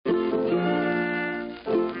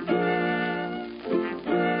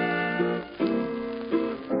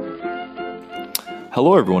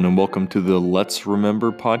Hello, everyone, and welcome to the Let's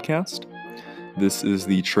Remember podcast. This is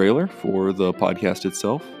the trailer for the podcast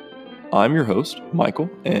itself. I'm your host, Michael,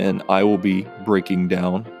 and I will be breaking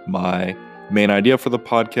down my main idea for the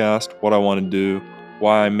podcast, what I want to do,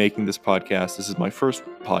 why I'm making this podcast. This is my first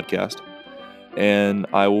podcast, and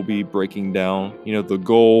I will be breaking down, the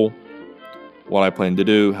goal, what I plan to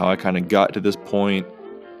do, how I kind of got to this point,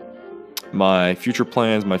 my future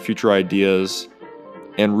plans, my future ideas,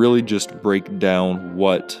 and really just break down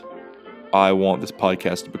what I want this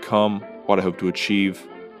podcast to become, what I hope to achieve,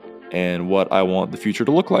 and what I want the future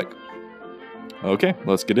to look like. Okay,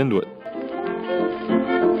 let's get into it.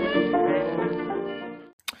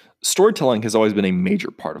 Storytelling has always been a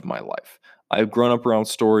major part of my life. I've grown up around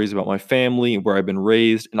stories about my family and where I've been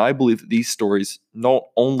raised, and I believe that these stories not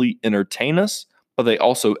only entertain us, but they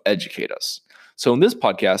also educate us. So in this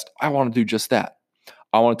podcast, I want to do just that.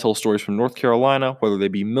 I want to tell stories from North Carolina, whether they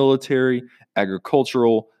be military,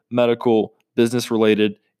 agricultural, medical, business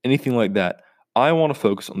related, anything like that. I want to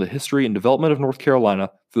focus on the history and development of North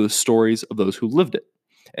Carolina through the stories of those who lived it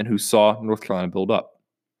and who saw North Carolina build up.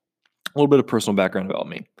 A little bit of personal background about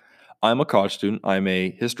me. I'm a college student. I'm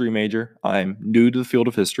a history major. I'm new to the field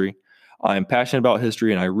of history. I'm passionate about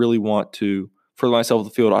history, and I really want to further myself in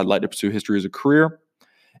the field. I'd like to pursue history as a career,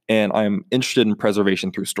 and I'm interested in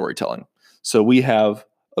preservation through storytelling. So we have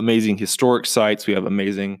amazing historic sites. We have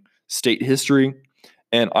amazing state history,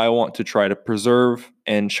 and I want to try to preserve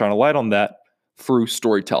and shine a light on that through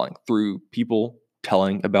storytelling, through people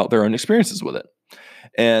telling about their own experiences with it.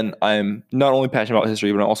 And I'm not only passionate about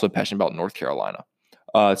history, but I'm also passionate about North Carolina.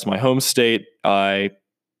 It's my home state. I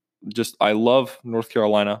love North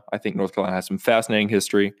Carolina. I think North Carolina has some fascinating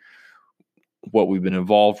history, what we've been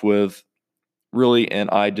involved with, really, and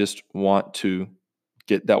I just want to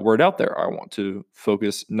get that word out there. I want to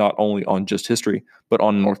focus not only on just history, but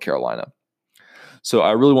on North Carolina. So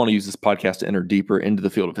I really want to use this podcast to enter deeper into the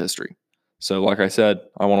field of history. So like I said,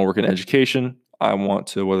 I want to work in education. I want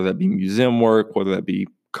to, whether that be museum work, whether that be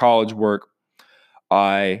college work,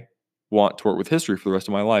 I want to work with history for the rest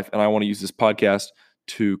of my life. And I want to use this podcast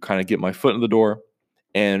to kind of get my foot in the door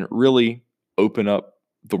and really open up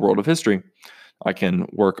the world of history. I can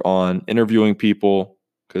work on interviewing people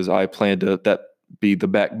because I plan to, that be the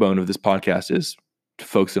backbone of this podcast is to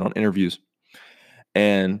focus in on interviews.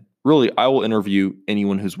 And really, I will interview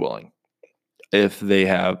anyone who's willing. If they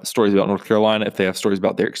have stories about North Carolina, if they have stories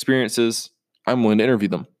about their experiences, I'm willing to interview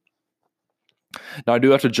them. Now, I do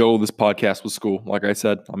have to juggle this podcast with school. Like I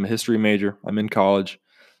said, I'm a history major. I'm in college,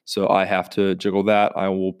 so I have to juggle that. I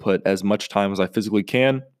will put as much time as I physically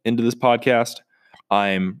can into this podcast.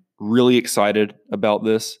 I'm really excited about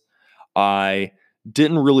this. I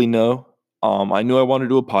didn't really know. I knew I wanted to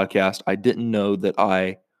do a podcast. I didn't know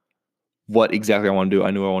what exactly I want to do. I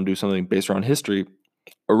knew I want to do something based around history.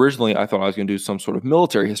 Originally, I thought I was going to do some sort of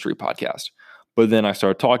military history podcast. But then I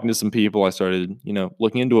started talking to some people. I started,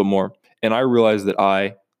 looking into it more. And I realized that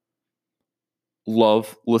I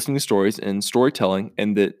love listening to stories and storytelling,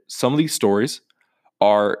 and that some of these stories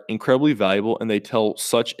are incredibly valuable and they tell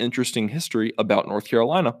such interesting history about North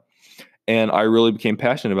Carolina. And I really became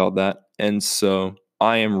passionate about that. And so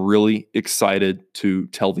I am really excited to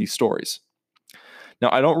tell these stories. Now,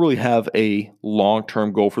 I don't really have a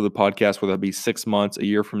long-term goal for the podcast, whether that be 6 months, a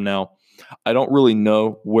year from now. I don't really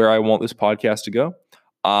know where I want this podcast to go.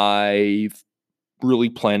 I'm really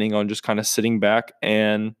planning on just kind of sitting back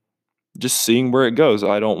and just seeing where it goes.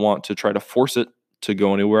 I don't want to try to force it to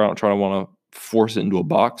go anywhere. I don't want to force it into a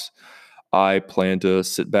box. I plan to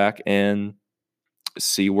sit back and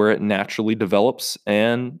see where it naturally develops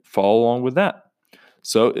and follow along with that.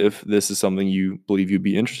 So if this is something you believe you'd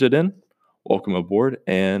be interested in, welcome aboard,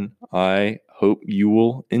 and I hope you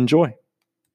will enjoy.